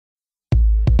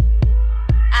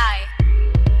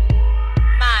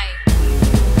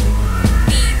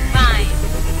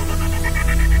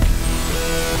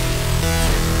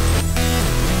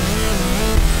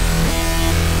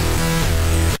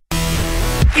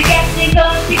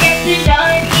넌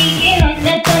이게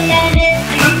혼자서 나는 내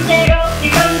맘대로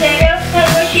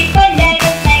하고 싶어 나는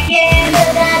나게 너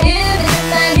다른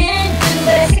나는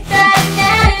누구보다 색다른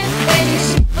나는 해주고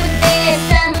싶은 내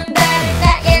삶은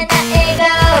다른 나의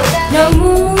너무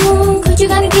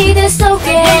커져가는 기대 속에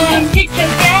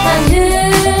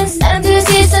많은 사람들의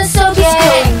시선 속에 Just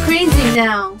going crazy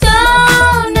now. 또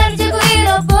나를 자꾸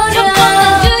잃어버려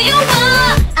조금만 do you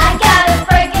want I gotta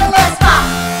break it let's pop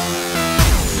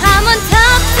I'm on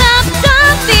top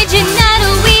이제 나를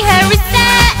위해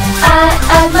reset I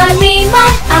my me my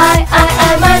I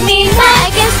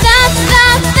can't stop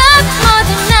모두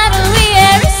나를 위해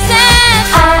reset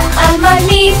I my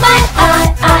me my I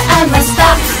my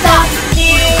stop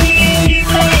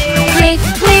click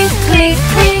click click click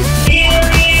click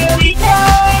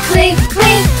click click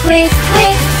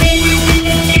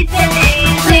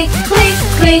click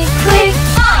click click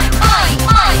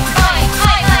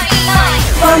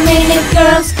 4MINUTE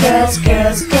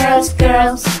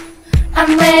girls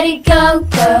I'm ready go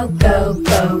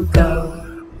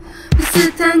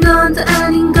비슷한 건 더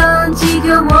아닌 건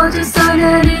지겨워져서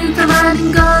나를 더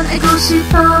많은 건 알고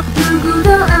싶어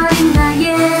누구도 아닌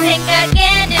나의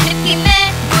생각에 내 느낌에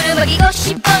물어보기고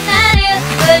싶어 나를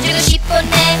보여주고 싶어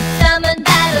내 삶은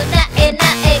바로 나의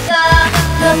거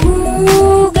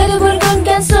너무 가둬버린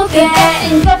공간 속에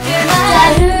다른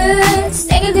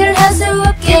생각들을 할 수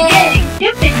없게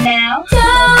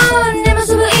내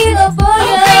모습을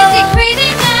잃어버려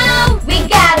crazy now we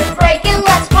gotta break it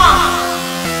let's pop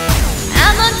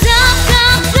I'm on top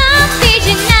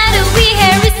이제 나를 위해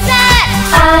reset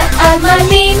I my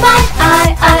me my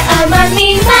I my me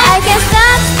my I can't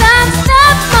stop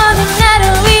모두 나를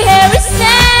위해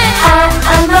reset I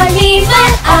my me my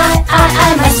I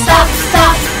my stop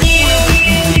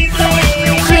click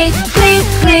click click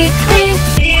click click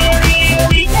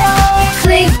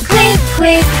click click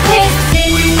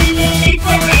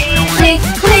click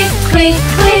click click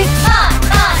click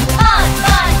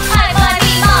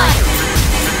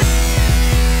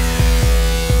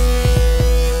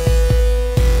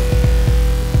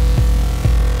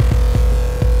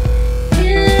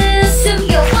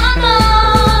숨겨왔던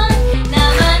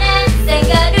나만의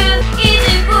생각을 이제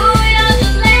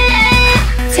보여줄래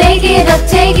Take it up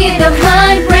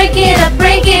mine break it up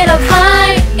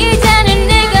high 이제는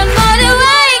내가 모두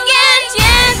알겠지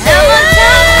나만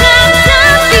top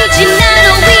이제 나를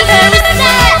위해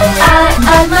reset I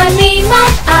my me my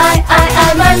I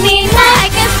my me my I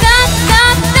can't stop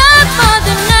모두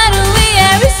나를 위해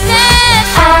reset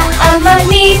I my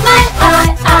me my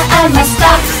I my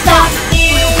stop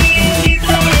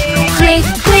click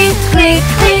click click click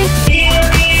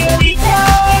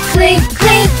click click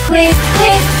click click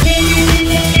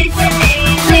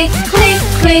click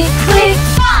click click